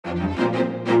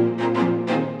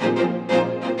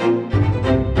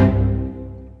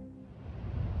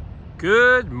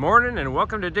morning and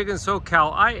welcome to Diggin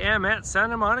SoCal. I am at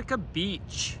Santa Monica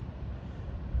Beach.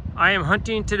 I am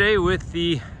hunting today with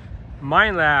the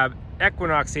Minelab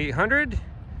Equinox 800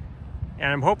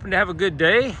 and I'm hoping to have a good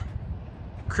day.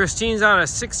 Christine's on a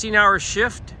 16-hour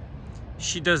shift.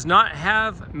 She does not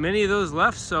have many of those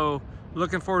left, so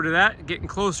looking forward to that, getting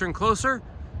closer and closer.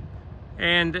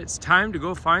 And it's time to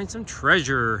go find some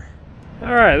treasure.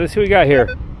 All right, let's see what we got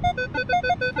here.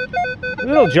 A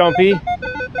little jumpy.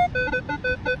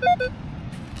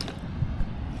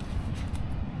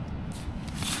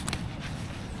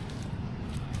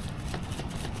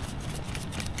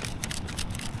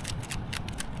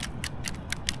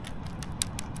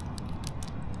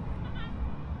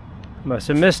 Must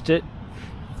have missed it.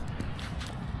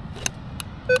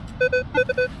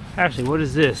 Actually, what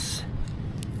is this?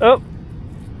 Oh,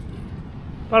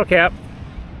 bottle cap.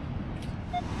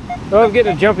 Oh, I'm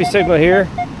getting a jumpy signal here.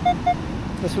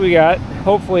 That's what we got.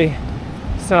 Hopefully,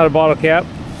 it's not a bottle cap.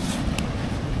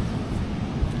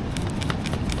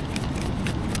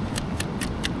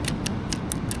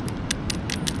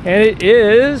 And it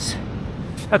is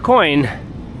a coin.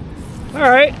 All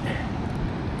right.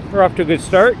 We're off to a good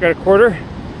start. Got a quarter.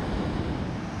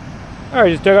 All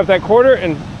right, just dug up that quarter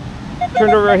and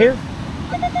turned over right here.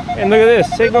 And look at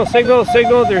this, signal, signal,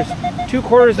 signal. There's 2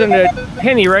 quarters and a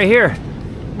penny right here.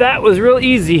 That was real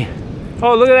easy.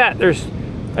 Oh, look at that, there's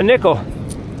a nickel.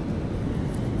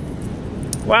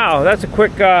 Wow, that's a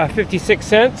quick 56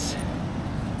 cents.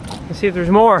 Let's see if there's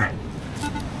more.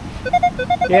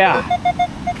 Yeah.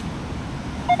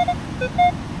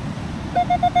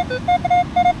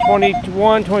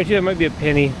 21, 22, that might be a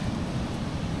penny.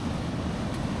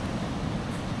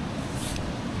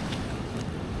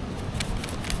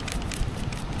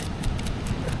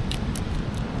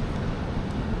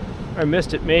 I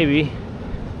missed it, maybe.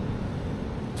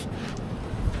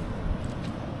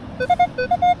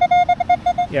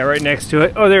 Yeah, right next to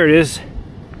it. Oh, there it is.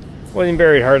 Wasn't even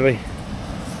buried hardly.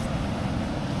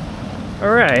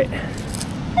 All right.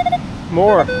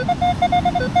 More.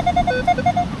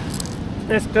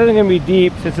 This doesn't gonna be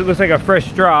deep since it looks like a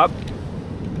fresh drop.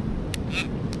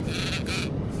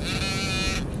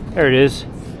 There it is.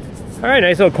 All right,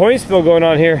 nice little coin spill going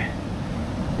on here.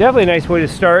 Definitely a nice way to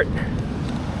start.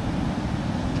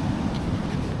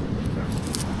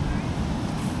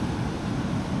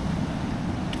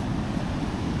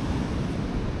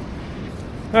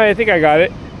 All right, I think I got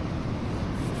it.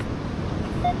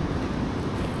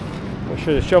 Make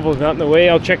sure the shovel's not in the way.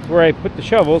 I'll check where I put the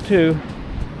shovel too.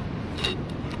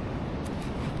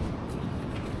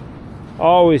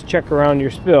 Always check around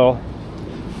your spill.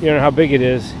 You don't know how big it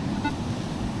is.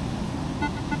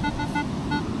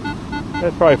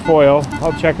 That's probably foil.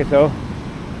 I'll check it though.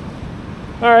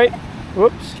 All right.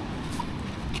 Whoops.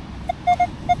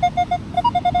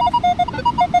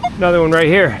 Another one right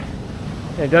here.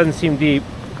 It doesn't seem deep.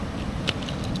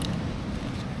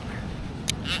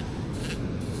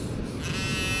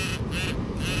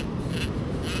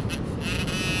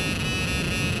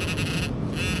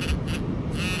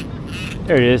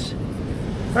 There it is.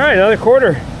 All right, another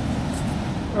quarter.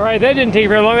 All right, that didn't take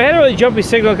very long. I had a really jumpy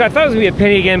signal. I thought it was gonna be a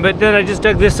penny again, but then I just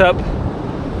dug this up.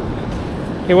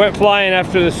 It went flying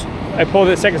after this. I pulled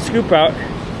the second scoop out.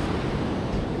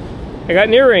 I got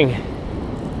an earring.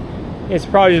 It's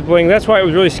probably just bling. That's why it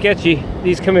was really sketchy.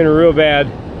 These come in real bad.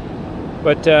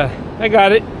 But I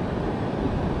got it.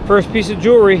 First piece of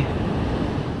jewelry.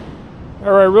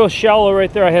 All right, real shallow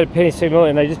right there. I had a penny signal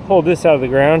and I just pulled this out of the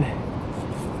ground.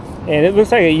 And it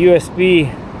looks like a USB,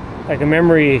 like a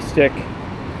memory stick.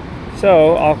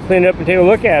 So I'll clean it up and take a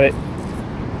look at it.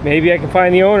 Maybe I can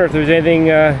find the owner if there's anything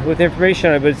with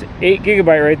information on it, but it's 8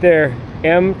 gigabyte right there,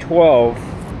 M12.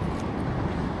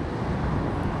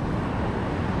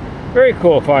 Very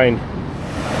cool find.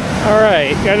 All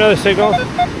right, got another signal.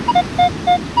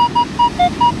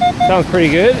 Sounds pretty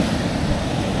good.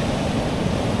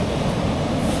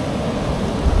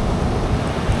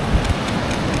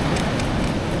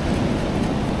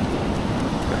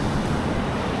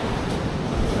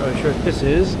 Not sure what this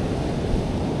is.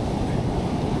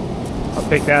 I'll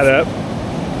pick that up.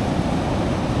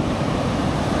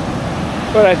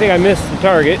 But I think I missed the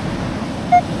target.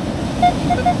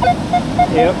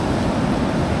 Yep.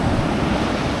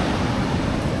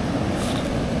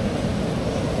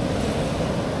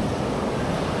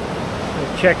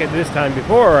 I'll check it this time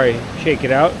before I shake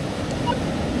it out.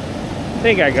 I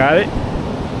think I got it.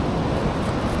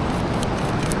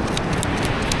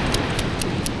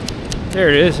 There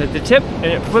it is at the tip, and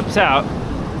it flips out.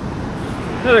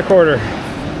 Another quarter.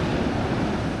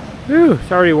 Whew,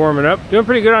 it's already warming up. Doing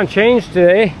pretty good on change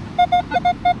today.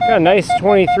 Got a nice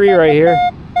 23 right here.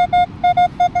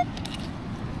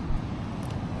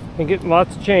 and get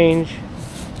lots of change.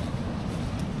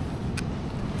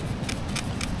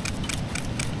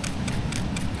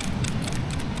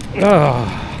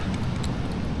 Oh.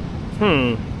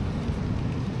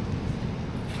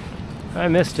 I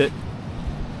missed it.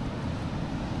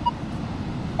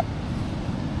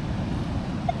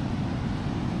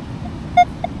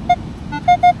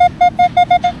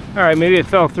 Alright, maybe it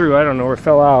fell through. I don't know, or it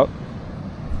fell out.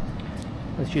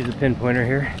 Let's use a pinpointer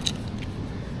here.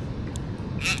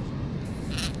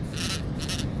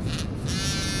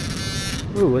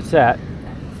 Ooh, what's that?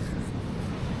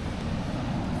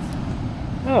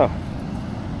 Oh.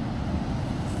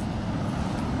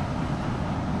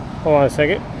 Hold on a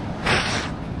second.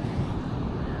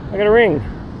 I got a ring.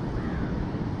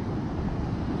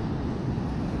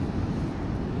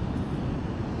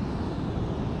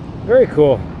 Very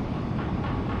cool.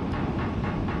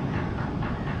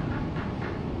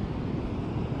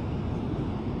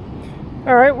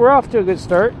 Alright, we're off to a good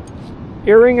start.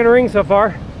 Earring and a ring so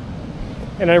far.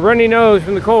 And a runny nose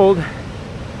from the cold.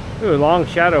 Ooh, long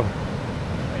shadow.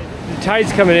 The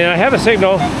tide's coming in. I have a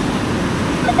signal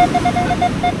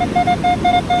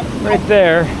right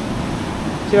there.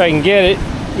 See if I can get it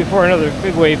before another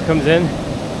big wave comes in.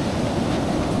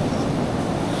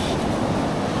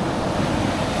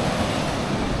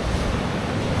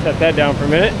 Set that down for a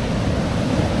minute.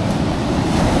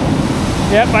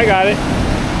 Yep, I got it.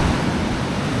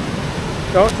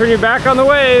 Don't turn your back on the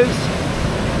waves.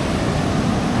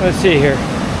 Let's see here.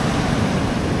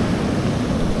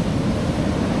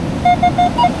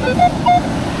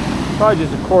 Probably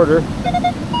just a quarter.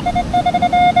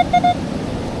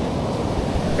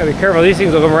 Gotta be careful, these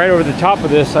things will come right over the top of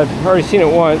this. I've already seen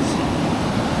it once.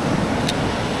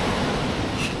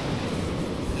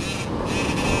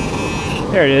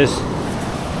 There it is.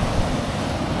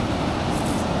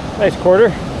 Nice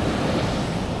quarter.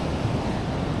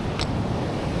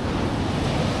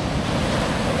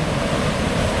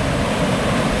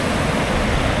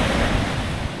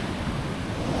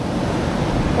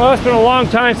 Well, it's been a long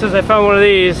time since I found one of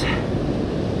these.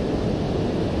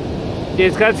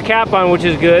 It's got its cap on, which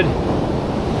is good.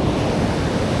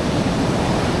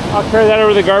 I'll carry that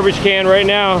over the garbage can right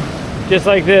now, just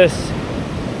like this.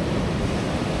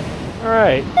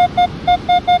 Alright.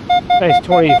 Nice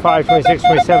 25, 26,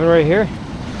 27 right here.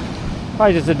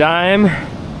 Probably just a dime.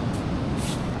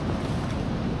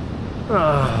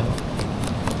 Oh.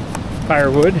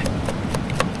 Firewood.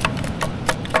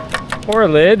 Or a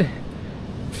lid.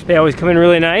 They always come in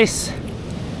really nice.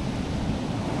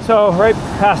 So right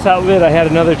past that lid I had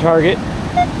another target.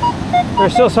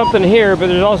 There's still something here, but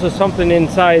there's also something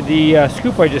inside the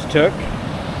scoop I just took.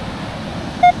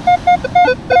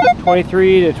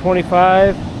 23 to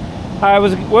 25. I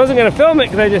wasn't going to film it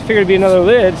because I just figured it'd be another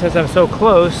lid since I'm so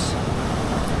close.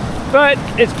 But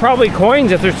it's probably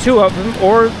coins if there's two of them,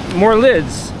 or more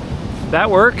lids. That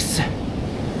works.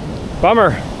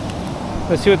 Bummer.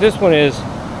 Let's see what this one is.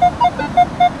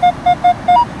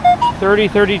 30,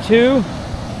 32.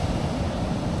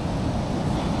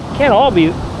 Can't all be,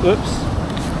 oops.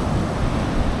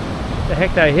 The heck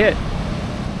did I hit?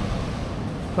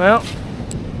 Well,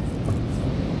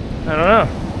 I don't know.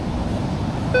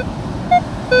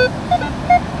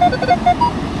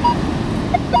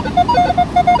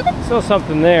 Still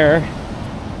something there.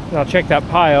 And I'll check that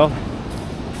pile.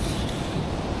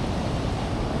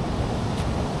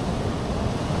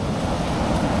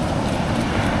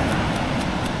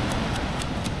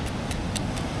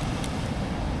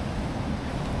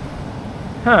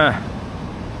 Huh.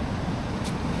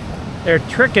 They're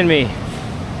tricking me.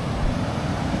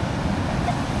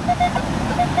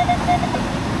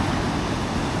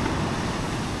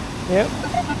 Yep.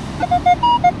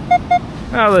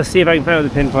 Oh, let's see if I can find it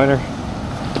with a pinpointer.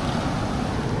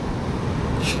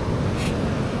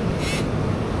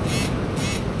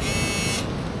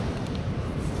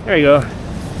 There you go.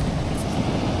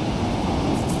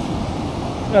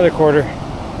 Another quarter.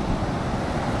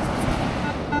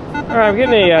 Alright, I'm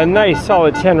getting a nice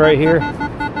solid 10 right here.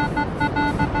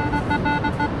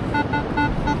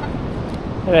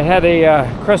 And I had a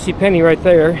crusty penny right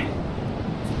there.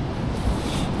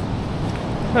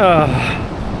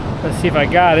 Let's see if I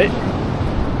got it.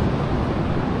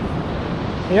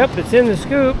 Yep, it's in the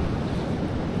scoop.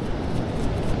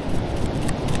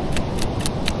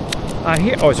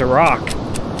 Oh, it's a rock.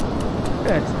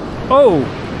 Oh!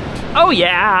 Oh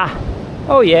yeah!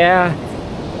 Oh yeah!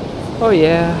 Oh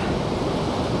yeah!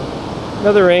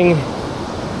 Another ring.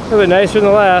 A little bit nicer than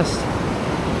the last.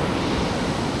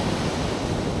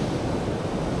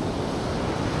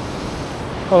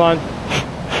 Hold on.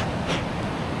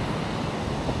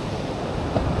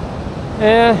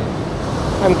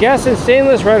 I'm guessing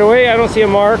stainless right away. I don't see a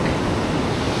mark,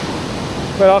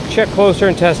 but I'll check closer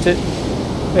and test it.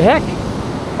 But heck,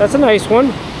 that's a nice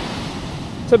one.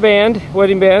 It's a band,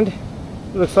 wedding band,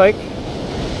 it looks like.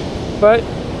 But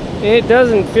it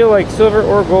doesn't feel like silver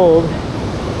or gold.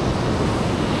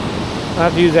 I'll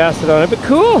have to use acid on it, but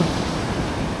cool.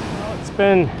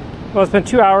 Well, it's been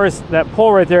 2 hours. That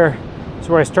pole right there is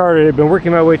where I started. I've been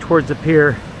working my way towards the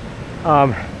pier.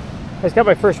 I just got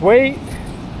my first weight.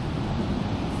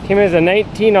 Came in as a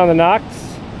 19 on the Knox.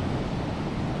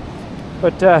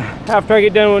 But after I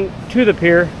get done to the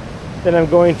pier, then I'm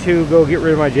going to go get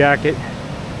rid of my jacket.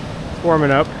 It's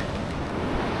warming up.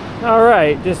 All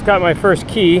right, just got my first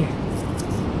key.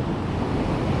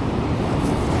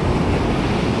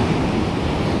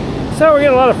 So we're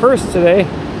getting a lot of firsts today.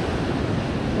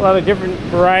 A lot of different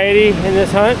variety in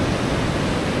this hunt.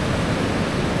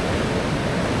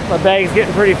 My bag's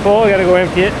getting pretty full. I gotta go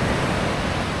empty it.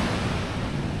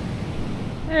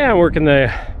 Yeah, I'm working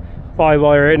the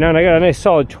volleyball right now, and I got a nice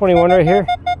solid 21 right here.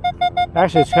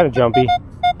 Actually, it's kind of jumpy.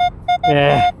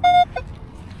 Yeah,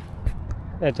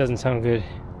 that doesn't sound good.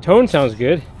 Tone sounds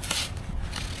good.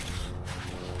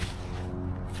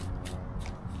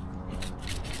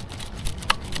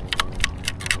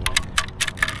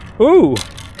 Ooh!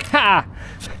 Ha!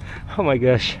 Oh my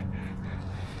gosh.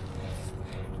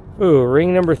 Ooh,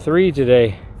 ring number 3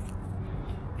 today.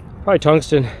 Probably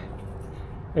tungsten.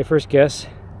 My first guess.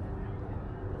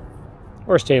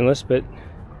 Or stainless, but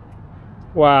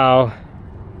wow.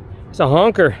 It's a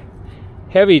honker.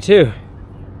 Heavy too.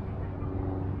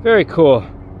 Very cool.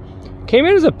 Came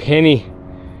in as a penny.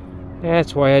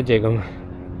 That's why I dig them.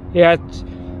 Yeah, it's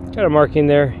got a marking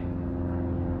there.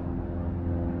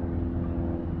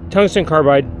 Tungsten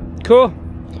carbide. Cool.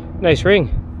 Nice ring.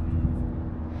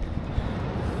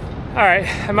 Alright,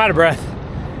 I'm out of breath.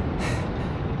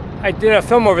 I did a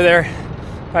film over there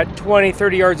about 20,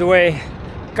 30 yards away.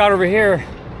 Got over here,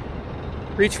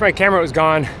 reached for my camera, it was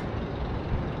gone.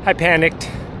 I panicked.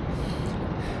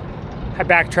 I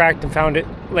backtracked and found it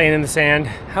laying in the sand.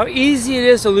 How easy it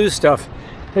is to lose stuff.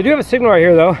 I do have a signal right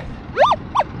here though.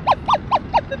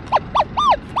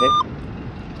 Okay.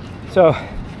 So,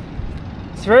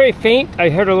 it's very faint. I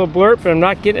heard a little blurp, but I'm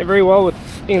not getting it very well with,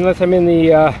 unless I'm in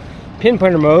the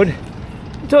pinpointer mode.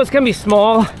 So it's gonna be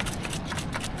small.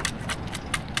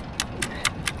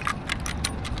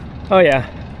 Oh yeah.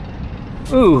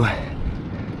 Ooh.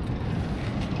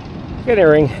 Good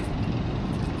earring.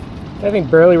 I think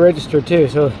barely registered too,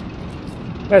 so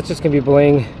that's just gonna be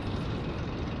bling.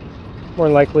 More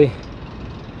than likely.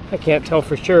 I can't tell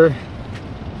for sure.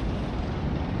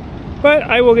 But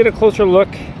I will get a closer look.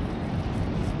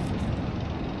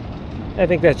 I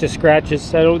think that's just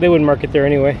scratches. They wouldn't mark it there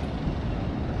anyway.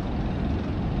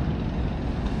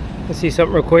 Let's see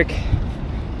something real quick.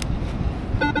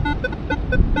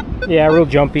 Yeah, real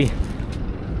jumpy.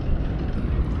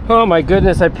 Oh my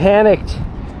goodness, I panicked.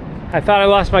 I thought I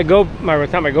lost my not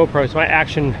my GoPro, it's my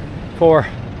Action 4.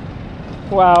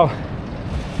 Wow.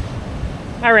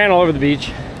 I ran all over the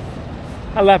beach.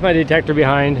 I left my detector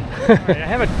behind.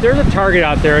 Right, there's a target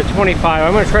out there at 25.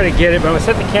 I'm gonna try to get it, but I'm gonna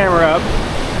set the camera up.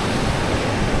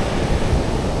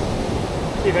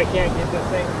 See if I can't get this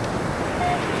thing.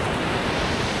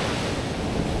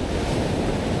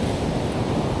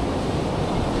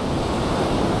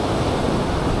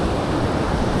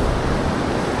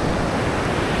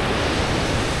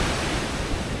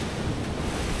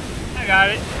 I got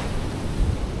it.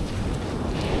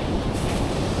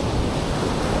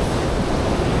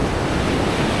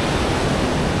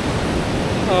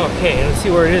 Okay, let's see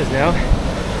where it is now.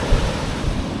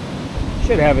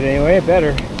 Should have it anyway,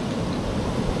 better.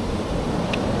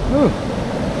 Ooh.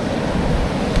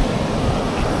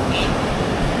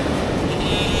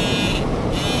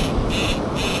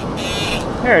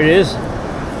 There it is.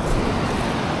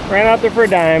 Ran out there for a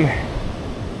dime.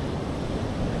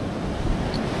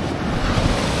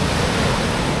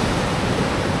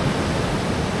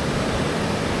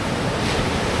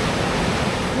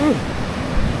 Ooh.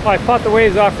 Well, I fought the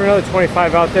waves off for another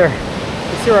 25 out there.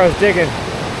 Let's see where I was digging.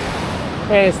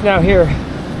 And it's now here.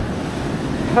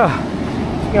 Huh.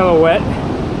 Got a little wet.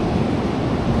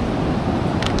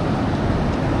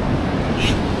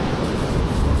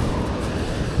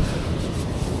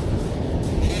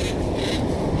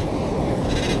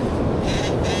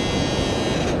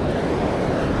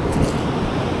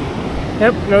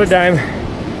 Yep, no dime.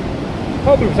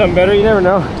 Hoping for something better, you never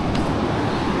know.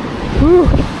 Whew.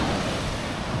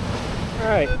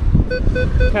 Alright.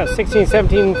 Got 16,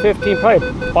 17, 15,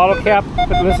 probably bottle cap,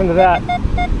 but listen to that.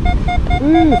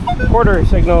 Quarter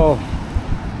signal.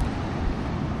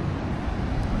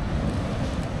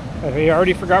 I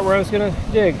already forgot where I was gonna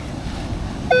dig.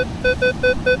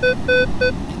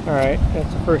 Alright,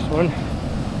 that's the first one.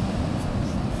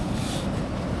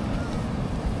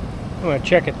 I'm gonna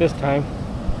check it this time.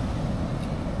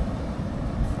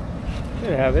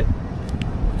 Should have it.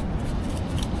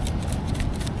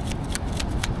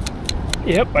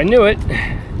 Yep, I knew it.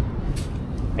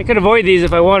 I could avoid these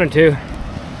if I wanted to.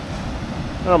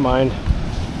 I don't mind.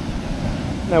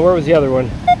 Now, where was the other one?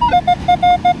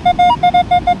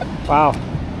 Wow.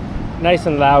 Nice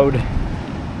and loud.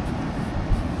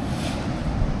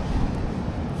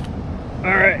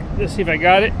 Alright, let's see if I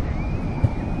got it.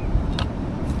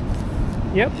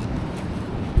 Yep.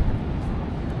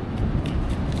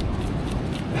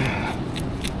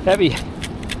 Heavy.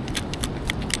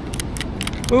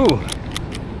 Ooh.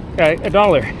 Got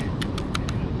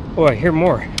 $1. Oh, I hear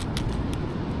more.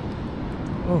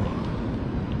 Oh.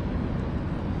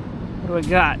 What do I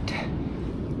got?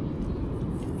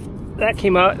 That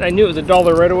came out. I knew it was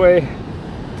 $1 right away.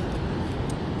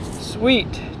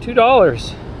 Sweet.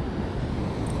 $2.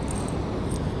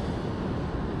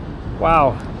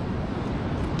 Wow.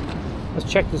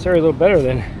 Let's check this area a little better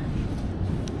then.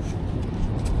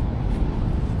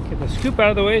 Get the scoop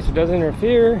out of the way so it doesn't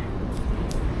interfere.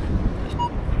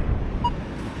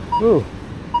 Ooh.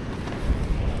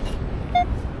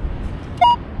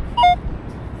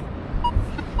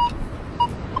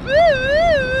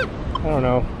 I don't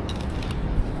know.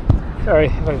 Sorry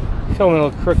if I'm filming a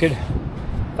little crooked.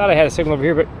 Thought I had a signal over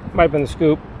here, but it might have been the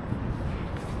scoop.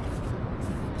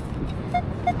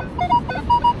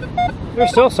 There's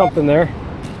still something there.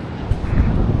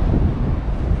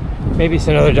 Maybe it's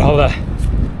another $1.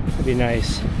 That'd be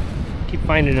nice. Keep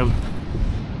finding them.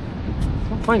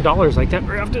 Don't find dollars like that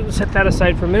very often. Set that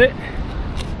aside for a minute.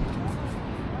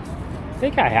 I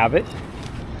think I have it.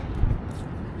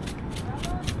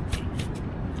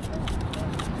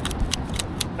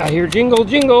 I hear jingle,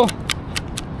 jingle.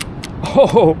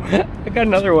 Oh, I got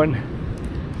another one.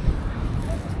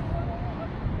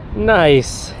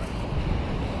 Nice.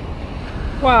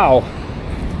 Wow.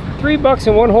 $3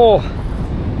 in one hole.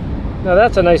 Now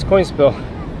that's a nice coin spill.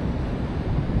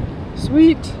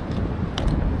 Sweet.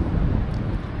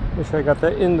 Make sure I got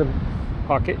that in the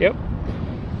pocket. Yep.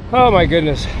 Oh my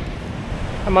goodness.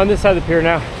 I'm on this side of the pier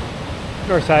now.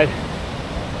 North side.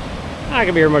 I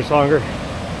can be here much longer.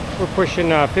 We're pushing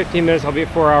 15 minutes. I'll be at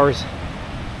 4 hours.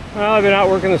 Well, I've been out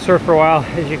working the surf for a while,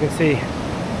 as you can see.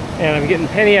 And I'm getting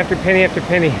penny after penny after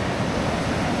penny.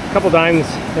 A couple dimes,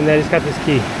 and I just got this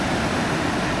key.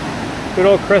 Good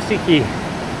old crusty key.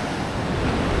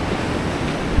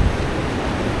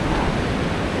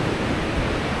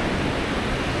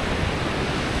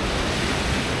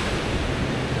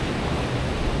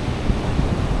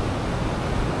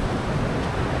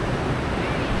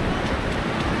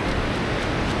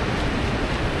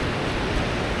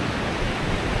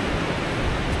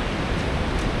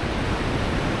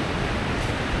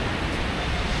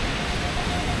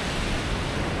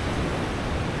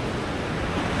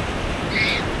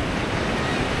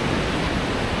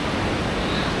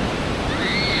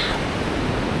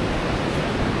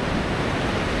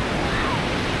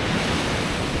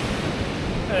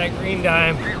 That green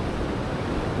dime.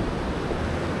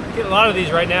 Get a lot of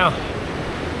these right now.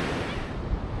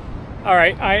 All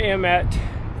right, I am at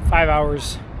 5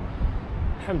 hours.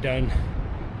 I'm done.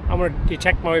 I'm gonna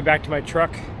detect my way back to my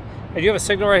truck. I do have a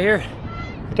signal right here.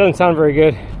 It doesn't sound very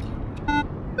good.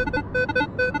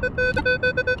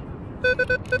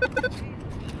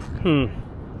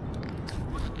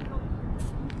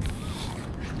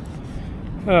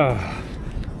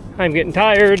 I'm getting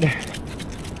tired.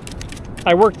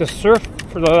 I worked the surf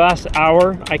for the last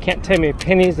hour. I can't tell you how many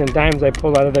pennies and dimes I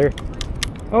pulled out of there.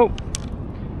 Oh.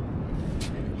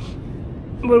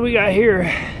 What do we got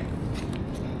here?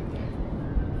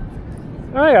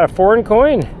 Oh, I got a foreign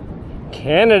coin.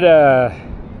 Canada.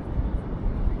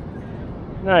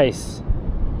 Nice.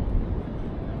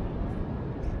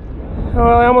 Well,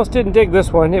 I almost didn't dig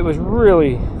this one. It was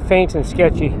really faint and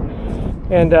sketchy.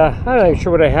 And I'm not even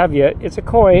sure what I have yet. It's a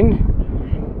coin.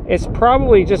 It's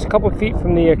probably just a couple feet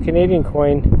from the Canadian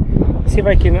coin. Let's see if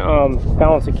I can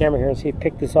balance the camera here and see if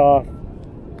pick this off.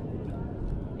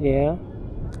 Yeah.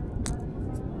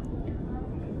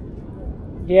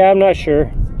 Yeah, I'm not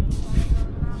sure.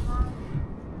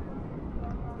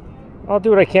 I'll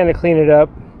do what I can to clean it up.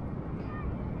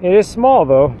 It is small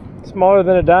though. Smaller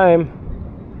than a dime.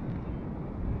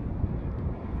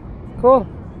 Cool.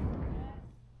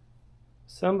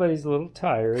 Somebody's a little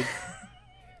tired.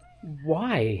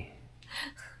 Why?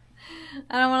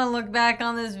 I don't want to look back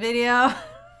on this video.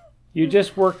 You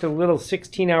just worked a little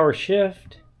 16-hour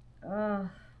shift. Oh,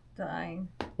 dying.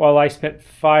 while I spent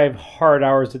 5 hard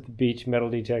hours at the beach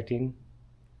metal detecting.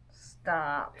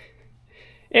 Stop.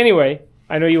 Anyway,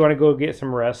 I know you want to go get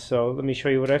some rest, so let me show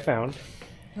you what I found.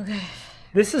 Okay.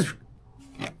 This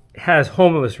has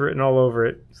homeless written all over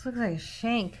it. This looks like a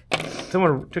shank.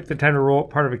 Someone took the time to roll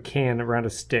part of a can around a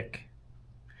stick.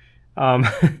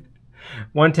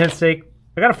 1/10 steak.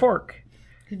 I got a fork.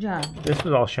 Good job. This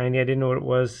was all shiny. I didn't know what it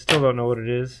was. Still don't know what it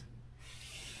is.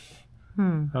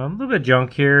 A little bit of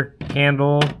junk here.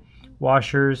 Handle,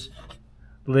 washers,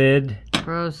 lid.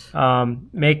 Gross.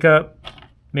 Makeup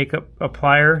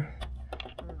applier,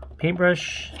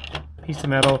 paintbrush, piece of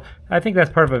metal. I think that's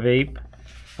part of a vape.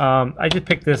 I just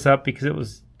picked this up because it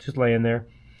was just laying there.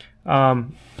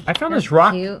 I found this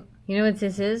rock. Cute. You know what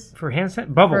this is? For hand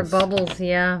sand bubbles. For bubbles,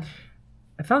 yeah.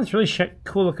 I found this really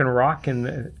cool looking rock,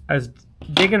 and I was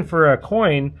digging for a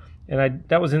coin, and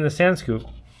that was in the sand scoop.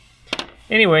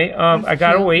 Anyway, I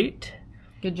got a weight.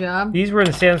 Good job. These were in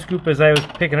the sand scoop as I was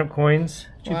picking up coins.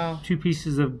 Wow. 2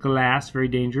 pieces of glass, very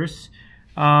dangerous.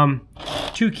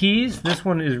 2 keys. This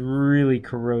one is really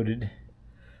corroded.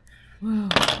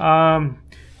 Wow.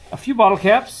 A few bottle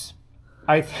caps.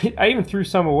 I even threw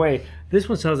some away. This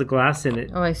one still has a glass in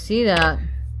it. Oh, I see that.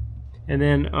 And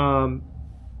then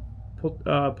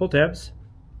pull tabs.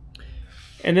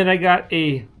 And then I got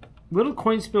a little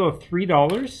coin spill of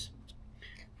 $3.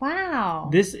 Wow.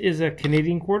 This is a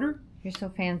Canadian quarter. You're so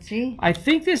fancy. I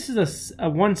think this is a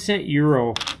 1 cent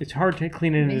euro. It's hard to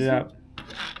cleaning it up.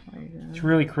 It's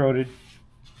really corroded.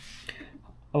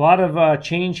 A lot of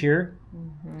change here.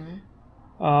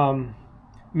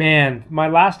 Man, my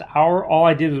last hour, all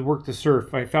I did was work the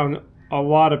surf. I found a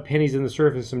lot of pennies in the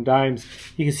surf and some dimes.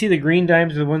 You can see the green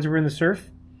dimes are the ones that were in the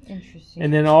surf. Interesting.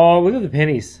 And then look at the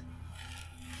pennies.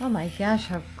 Oh my gosh,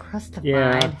 how crustified.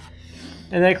 Yeah.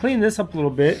 And I cleaned this up a little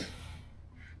bit.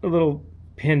 A little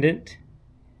pendant.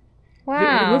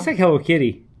 Wow. It looks like Hello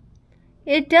Kitty.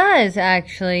 It does,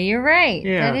 actually. You're right.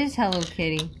 Yeah. That is Hello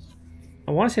Kitty.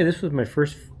 I want to say this was my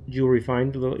first jewelry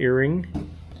find. A little earring.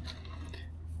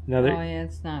 Oh, yeah,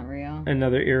 it's not real.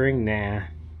 Another earring. Nah.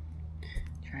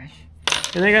 Trash.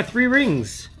 And I got 3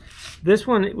 rings. This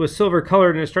one was silver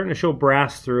colored and it's starting to show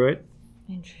brass through it.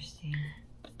 Interesting.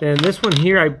 Then this one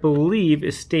here, I believe,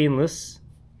 is stainless.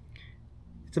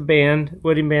 It's a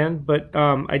wedding band, but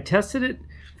I tested it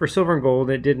for silver and gold.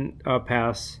 It didn't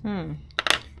pass. And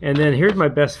then here's my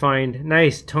best find.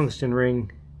 Nice tungsten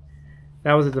ring.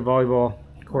 That was at the volleyball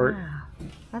court. Wow.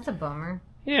 That's a bummer.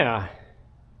 Yeah.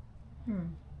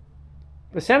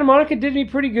 But Santa Monica did me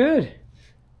pretty good.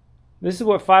 This is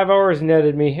what 5 hours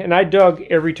netted me, and I dug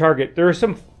every target. There was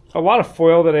a lot of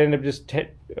foil that I ended up just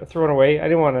throwing away. I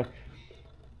didn't want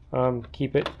to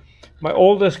keep it. My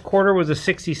oldest quarter was a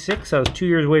 66. I was 2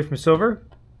 years away from silver.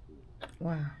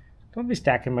 Wow. Don't be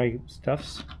stacking my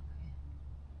stuffs.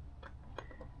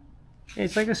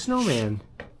 It's like a snowman.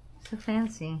 So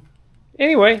fancy.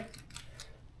 Anyway,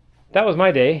 that was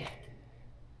my day.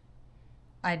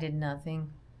 I did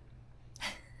nothing.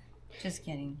 Just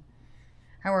kidding.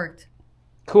 I worked.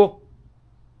 Cool.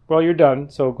 Well, you're done,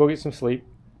 so go get some sleep.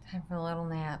 Time for a little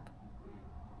nap.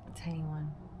 A tiny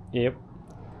one. Yep.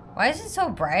 Why is it so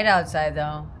bright outside,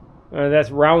 though?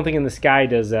 That's round thing in the sky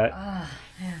does that.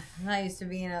 Man, I'm not used to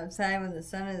being outside when the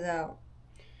sun is out.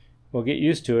 Well, get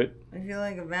used to it. I feel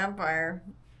like a vampire.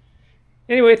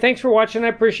 Anyway, thanks for watching. I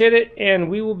appreciate it, and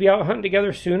we will be out hunting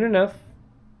together soon enough.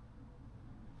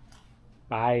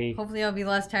 Bye. Hopefully I'll be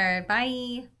less tired.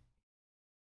 Bye.